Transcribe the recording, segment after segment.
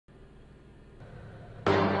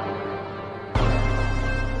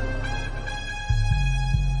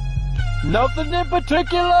Nothing in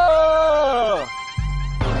particular.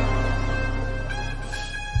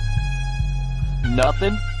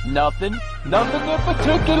 Nothing in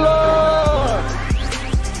particular.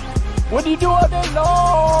 What do you do all day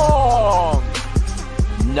long?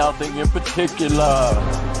 Nothing in particular.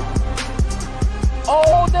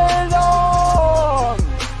 All day long.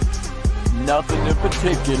 Nothing in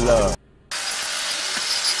particular.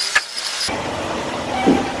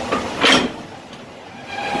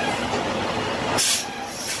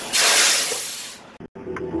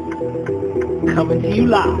 Coming to you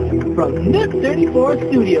live from NIP 34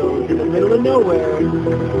 Studios in the middle of nowhere,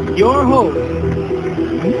 your host,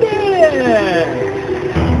 Nick!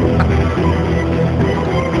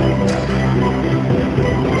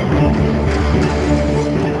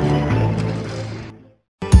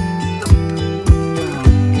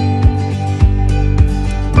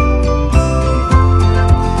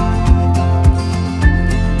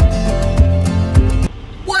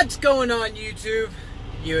 What's going on, YouTube?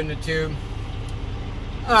 You in the tube?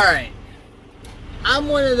 Alright, I'm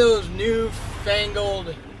one of those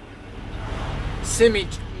newfangled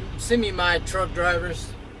semi-my truck drivers,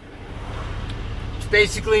 which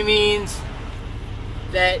basically means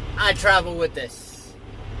that I travel with this.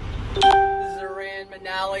 This is a Rand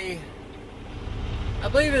Manali. I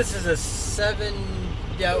believe this is a 7,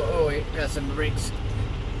 yeah, oh wait, got some brakes.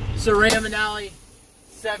 It's a Rand Manali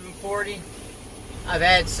 740. I've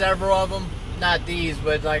had several of them, not these,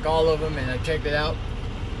 but like all of them, and I checked it out.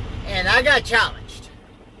 And I got challenged.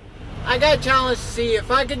 I got challenged to see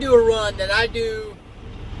if I could do a run that I do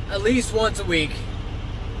at least once a week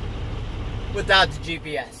without the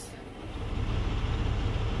GPS.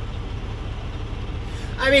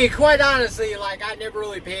 I mean, quite honestly, like, I never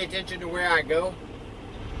really pay attention to where I go.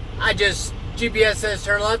 I just, GPS says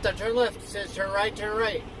turn left, I turn left. It says turn right, turn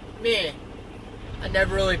right. Man, I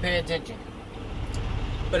never really pay attention.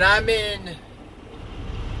 But I'm in,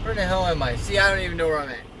 where the hell am I? See, I don't even know where I'm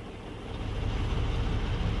at.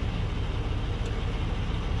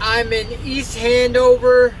 I'm in East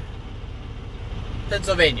Hanover,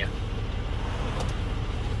 Pennsylvania.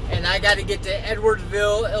 And I got to get to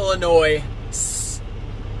Edwardsville, Illinois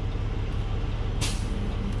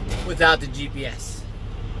without the GPS.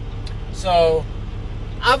 So,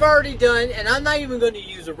 I've already done, and I'm not even going to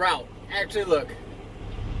use a route. Actually, look.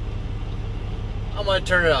 I'm going to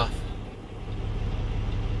turn it off.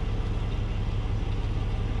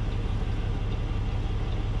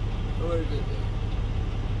 Where is it?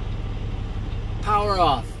 Power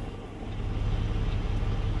off.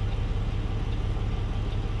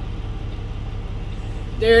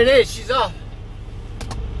 There it is, she's off.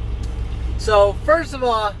 So, first of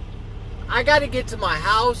all, I got to get to my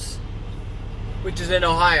house, which is in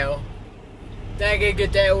Ohio. Then I got to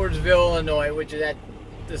get to Edwardsville, Illinois, which is at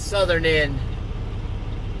the southern end.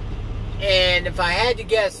 And if I had to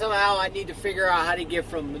guess, somehow I need to figure out how to get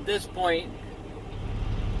from this point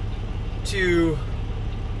to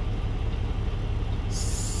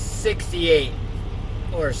 68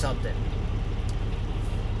 or something.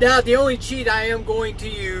 Now, the only cheat I am going to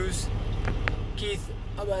use, Keith,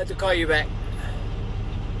 I'm going to have to call you back.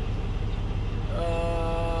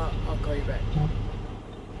 I'll call you back.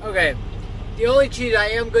 Okay. The only cheat I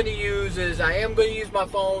am going to use is I am going to use my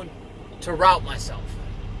phone to route myself.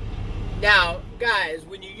 Now, guys,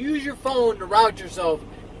 when you use your phone to route yourself,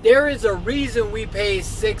 there is a reason we pay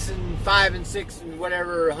 $5 and $6 and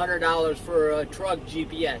whatever $100 for a truck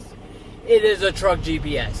GPS. It is a truck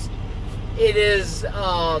GPS. It's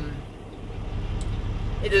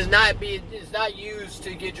not used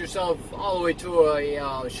to get yourself all the way to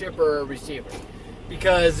a shipper or receiver,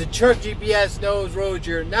 because the truck GPS knows roads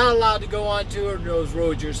you're not allowed to go onto, or knows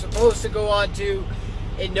roads you're supposed to go onto.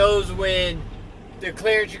 It knows when the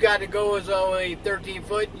clearance you got to go is only 13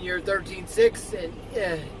 foot and you're 13.6,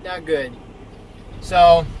 and not good.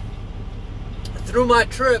 So, through my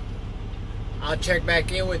trip, I'll check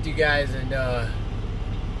back in with you guys and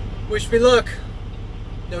wish me luck.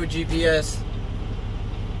 No GPS.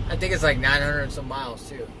 I think it's like 900 and some miles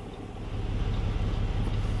too.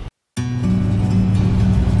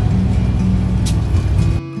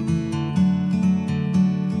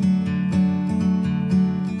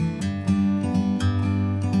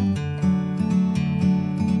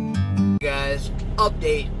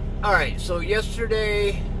 Update. Alright, so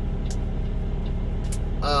yesterday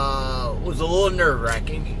was a little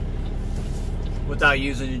nerve-wracking without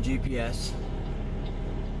using the GPS.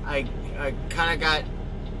 I kind of got,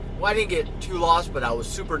 well, I didn't get too lost, but I was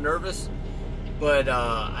super nervous. But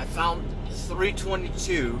I found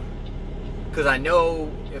 322, because I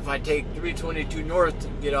know if I take 322 north to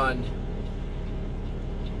get on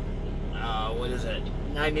what is it,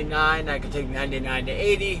 99, I could take 99 to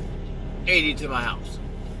 80, 80 to my house.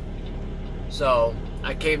 So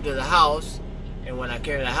I came to the house, and when I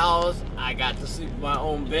came to the house, I got to sleep in my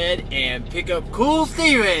own bed and pick up Cool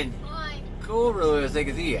Steven. Hi. Cool, really as they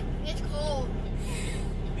can see you. It's cold.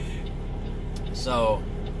 So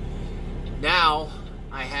now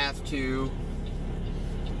I have to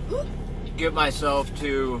get myself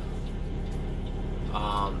to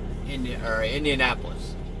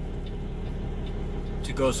Indianapolis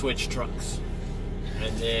to go switch trucks,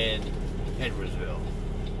 and then Edwardsville.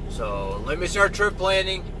 So let me start trip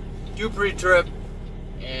planning, do pre-trip,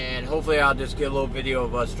 and hopefully I'll just get a little video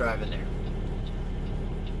of us driving there.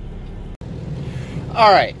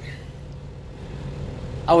 Alright,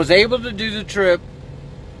 I was able to do the trip,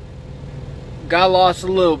 got lost a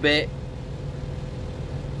little bit,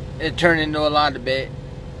 it turned into a lot of bit,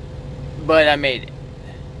 but I made it.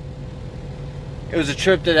 It was a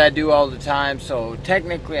trip that I do all the time, so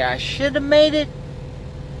technically I should have made it.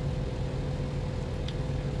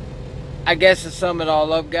 I guess to sum it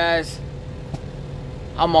all up, guys,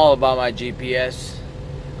 I'm all about my GPS.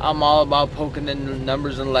 I'm all about poking the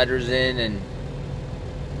numbers and letters in and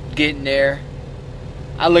getting there.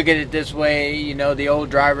 I look at it this way, you know, the old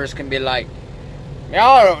drivers can be like,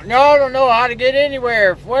 y'all don't know how to get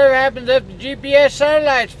anywhere. What happens if the GPS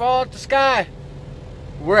satellites fall out the sky?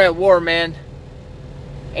 We're at war, man.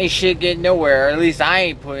 Ain't shit getting nowhere. Or at least I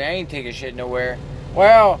ain't taking shit nowhere.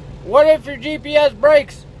 Well, what if your GPS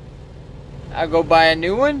breaks? I go buy a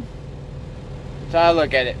new one. So I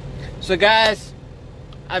look at it. So guys,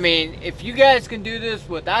 I mean, if you guys can do this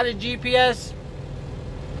without a GPS,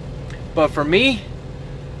 but for me,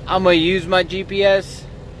 I'm gonna use my GPS.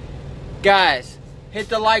 Guys, hit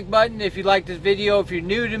the like button if you like this video. If you're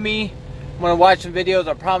new to me, I'm gonna watch some videos.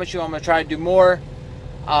 I promise you I'm gonna try to do more.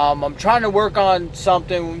 I'm trying to work on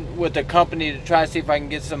something with the company to try to see if I can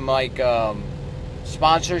get some like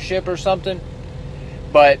sponsorship or something.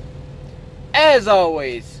 But as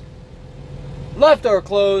always, left door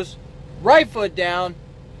closed, right foot down,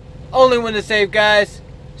 only when to save, guys.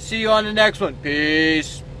 See you on the next one.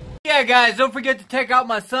 Peace. Yeah, guys, don't forget to check out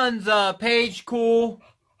my son's page. Cool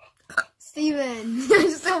Steven.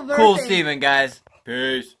 You're so Steven, guys.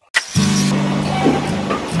 Peace.